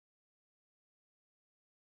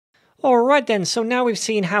Alright then, so now we've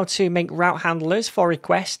seen how to make route handlers for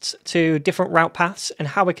requests to different route paths and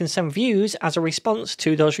how we can send views as a response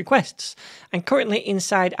to those requests. And currently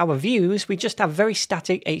inside our views, we just have very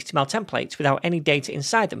static HTML templates without any data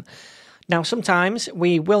inside them. Now sometimes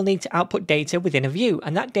we will need to output data within a view,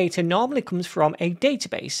 and that data normally comes from a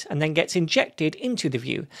database and then gets injected into the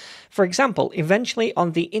view. For example, eventually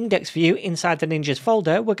on the index view inside the ninjas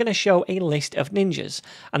folder, we're going to show a list of ninjas,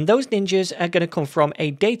 and those ninjas are going to come from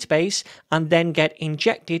a database and then get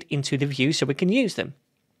injected into the view so we can use them.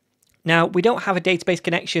 Now, we don't have a database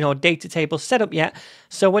connection or data table set up yet,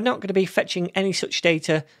 so we're not going to be fetching any such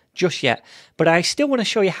data just yet, but I still want to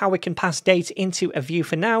show you how we can pass data into a view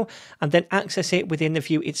for now and then access it within the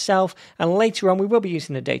view itself, and later on we will be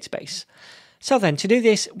using a database. So then to do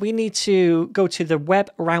this, we need to go to the web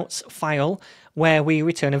routes file where we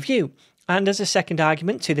return a view, and as a second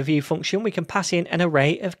argument to the view function we can pass in an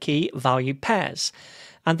array of key value pairs.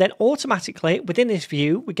 And then automatically within this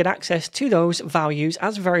view we get access to those values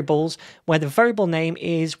as variables where the variable name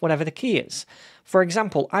is whatever the key is. For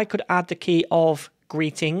example, I could add the key of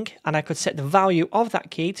greeting and I could set the value of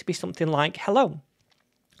that key to be something like hello.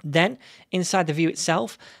 Then inside the view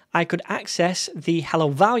itself I could access the hello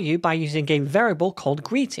value by using a variable called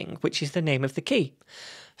greeting, which is the name of the key.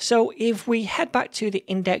 So if we head back to the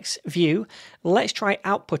index view, let's try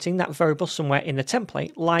outputting that variable somewhere in the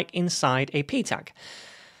template, like inside a p tag.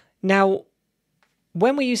 Now,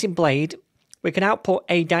 when we're using Blade, we can output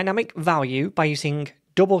a dynamic value by using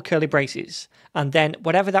double curly braces, and then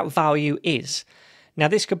whatever that value is. Now,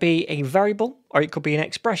 this could be a variable or it could be an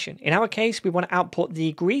expression. In our case, we want to output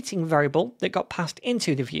the greeting variable that got passed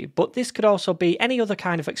into the view, but this could also be any other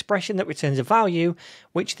kind of expression that returns a value,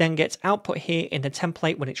 which then gets output here in the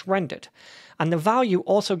template when it's rendered. And the value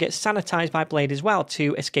also gets sanitized by Blade as well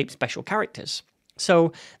to escape special characters.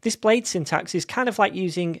 So this Blade syntax is kind of like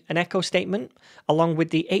using an echo statement along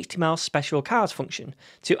with the HTML special cards function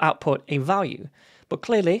to output a value. But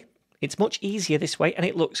clearly, it's much easier this way and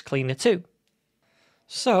it looks cleaner too.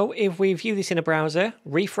 So if we view this in a browser,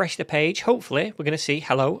 refresh the page, hopefully we're going to see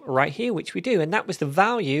hello right here, which we do. And that was the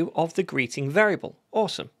value of the greeting variable.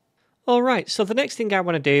 Awesome. All right, so the next thing I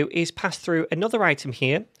want to do is pass through another item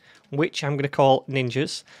here, which I'm going to call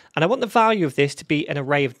ninjas. And I want the value of this to be an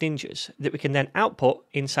array of ninjas that we can then output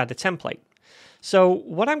inside the template. So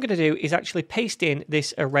what I'm going to do is actually paste in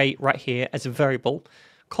this array right here as a variable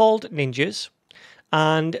called ninjas.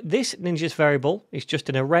 And this ninjas variable is just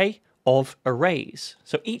an array of arrays.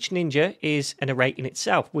 So each ninja is an array in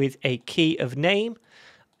itself with a key of name,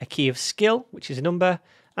 a key of skill, which is a number,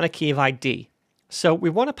 and a key of ID. So we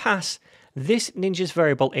want to pass this ninjas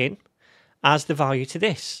variable in as the value to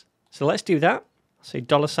this. So let's do that. So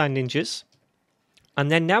 $ninjas. And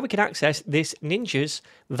then now we can access this ninjas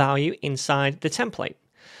value inside the template.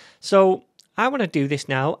 So I want to do this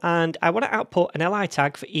now, and I want to output an li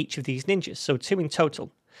tag for each of these ninjas, so 2 in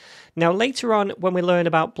total. Now later on when we learn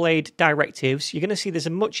about Blade directives, you're going to see there's a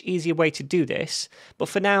much easier way to do this, but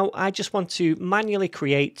for now I just want to manually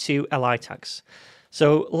create 2 li tags.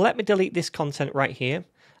 So let me delete this content right here,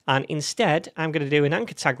 and instead I'm going to do an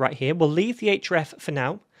anchor tag right here. We'll leave the href for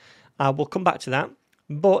now. We'll come back to that,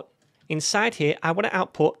 but inside here I want to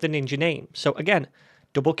output the ninja name. So again,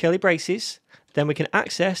 double curly braces, then we can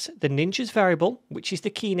access the ninjas variable, which is the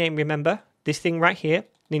key name, remember, this thing right here,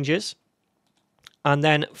 ninjas. And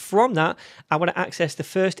then from that, I want to access the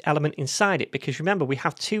first element inside it, because remember, we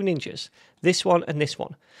have 2 ninjas, this one and this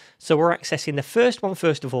one. So we're accessing the first one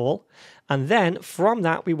first of all, and then from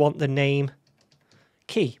that, we want the name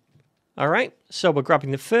key. All right, so we're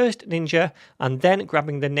grabbing the first ninja and then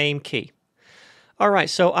grabbing the name key. All right,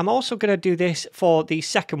 so I'm also going to do this for the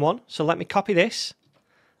second one. So let me copy this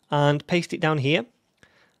and paste it down here.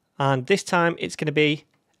 And this time it's going to be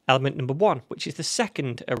element number 1, which is the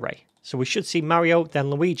second array. So we should see Mario, then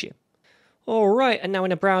Luigi. All right, and now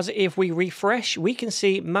in a browser, if we refresh, we can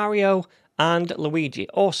see Mario and Luigi.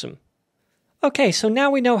 Awesome. Okay, so now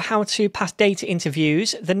we know how to pass data into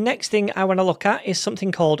views. The next thing I want to look at is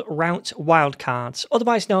something called route wildcards,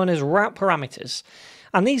 otherwise known as route parameters.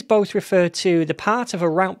 And these both refer to the part of a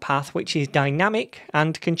route path which is dynamic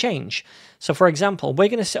and can change. So for example, we're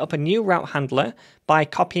going to set up a new route handler by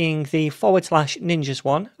copying the /ninjas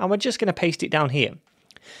one, and we're just going to paste it down here.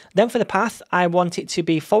 Then for the path, I want it to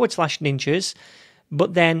be /ninjas,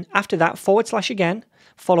 but then after that / again,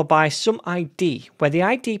 followed by some ID, where the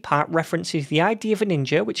ID part references the ID of a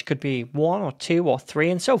ninja, which could be 1 or 2 or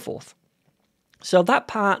 3 and so forth. So that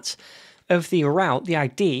part of the route, the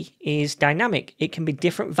ID, is dynamic. It can be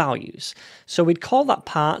different values. So we'd call that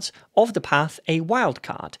part of the path a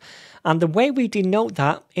wildcard. And the way we denote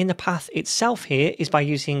that in the path itself here is by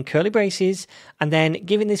using curly braces and then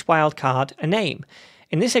giving this wildcard a name.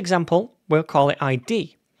 In this example, we'll call it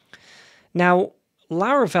ID. Now,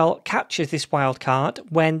 Laravel captures this wildcard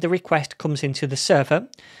when the request comes into the server,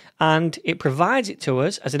 and it provides it to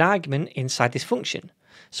us as an argument inside this function.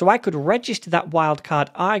 So I could register that wildcard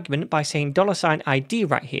argument by saying $ID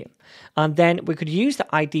right here, and then we could use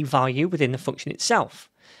the ID value within the function itself.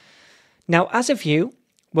 Now, as a view,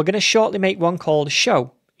 we're going to shortly make one called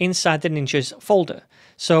show inside the Ninjas folder.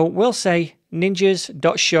 So we'll say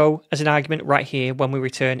ninjas.show as an argument right here when we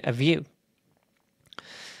return a view.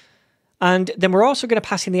 And then we're also going to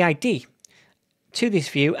pass in the ID to this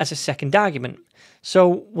view as a second argument.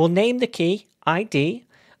 So we'll name the key ID,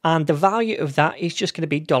 and the value of that is just going to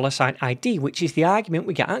be $ID, which is the argument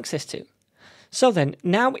we get access to. So then,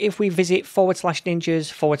 now if we visit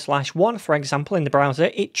 /ninjas/1, for example, in the browser,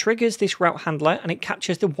 it triggers this route handler and it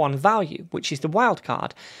captures the 1 value, which is the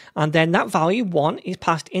wildcard. And then that value 1 is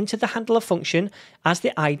passed into the handler function as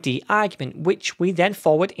the ID argument, which we then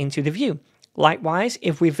forward into the view. Likewise,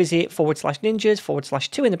 if we visit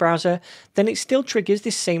 /ninjas/2 in the browser, then it still triggers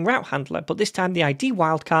this same route handler, but this time the ID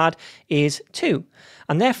wildcard is 2.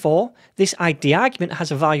 And therefore, this ID argument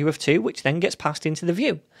has a value of 2, which then gets passed into the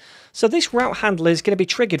view. So this route handler is going to be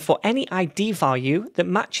triggered for any ID value that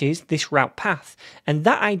matches this route path. And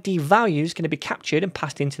that ID value is going to be captured and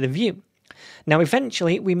passed into the view. Now,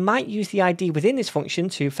 eventually, we might use the ID within this function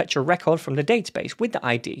to fetch a record from the database with the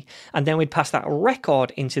ID, and then we'd pass that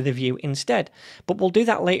record into the view instead. But we'll do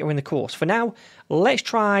that later in the course. For now, let's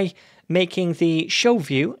try making the show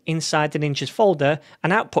view inside the Ninjas folder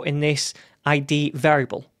and outputting this ID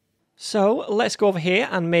variable. So let's go over here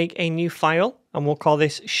and make a new file, and we'll call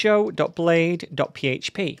this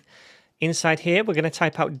show.blade.php. Inside here, we're going to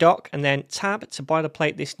type out doc and then tab to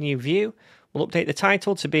boilerplate this new view. We'll update the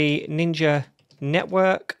title to be Ninja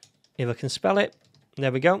Network, if I can spell it.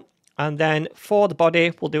 There we go. And then for the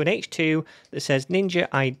body, we'll do an H2 that says Ninja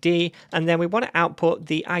ID. And then we want to output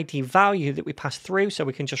the ID value that we pass through. So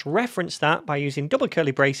we can just reference that by using double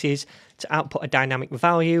curly braces to output a dynamic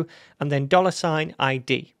value and then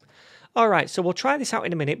 $ID. All right, so we'll try this out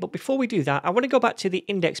in a minute. But before we do that, I want to go back to the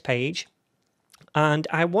index page. And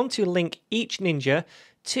I want to link each ninja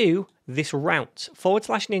to this route,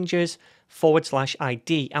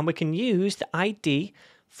 /ninjas/ID, and we can use the ID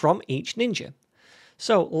from each ninja.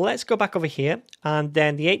 So let's go back over here, and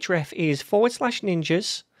then the href is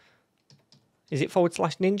 /ninjas. Is it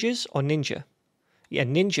 /ninjas or ninja? Yeah,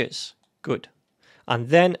 ninjas. Good. And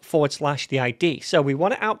then / the ID. So we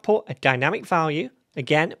want to output a dynamic value.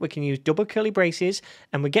 Again, we can use double curly braces,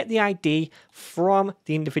 and we get the ID from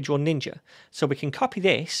the individual ninja. So we can copy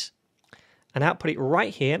this and output it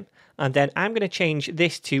right here. And then I'm going to change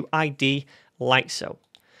this to ID like so.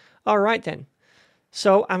 All right then.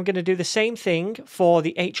 So I'm going to do the same thing for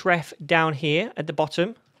the href down here at the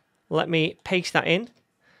bottom. Let me paste that in.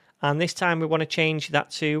 And this time we want to change that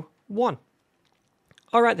to 1.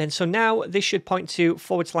 All right then. So now this should point to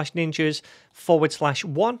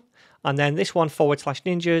 /ninjas/1. And then this one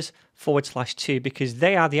 /ninjas/2, because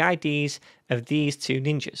they are the IDs of these two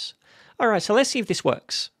ninjas. All right, so let's see if this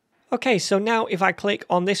works. Okay, so now if I click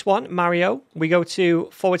on this one, Mario, we go to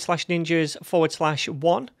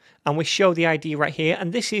 /ninjas/1, and we show the ID right here.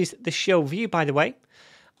 And this is the show view, by the way.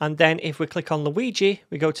 And then if we click on Luigi,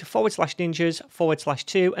 we go to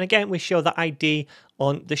 /ninjas/2, and again, we show the ID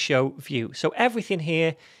on the show view. So everything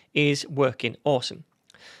here is working. Awesome.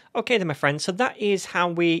 Okay then, my friends, so that is how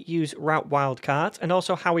we use route wildcards and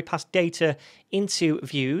also how we pass data into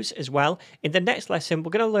views as well. In the next lesson,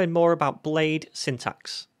 we're going to learn more about blade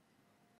syntax.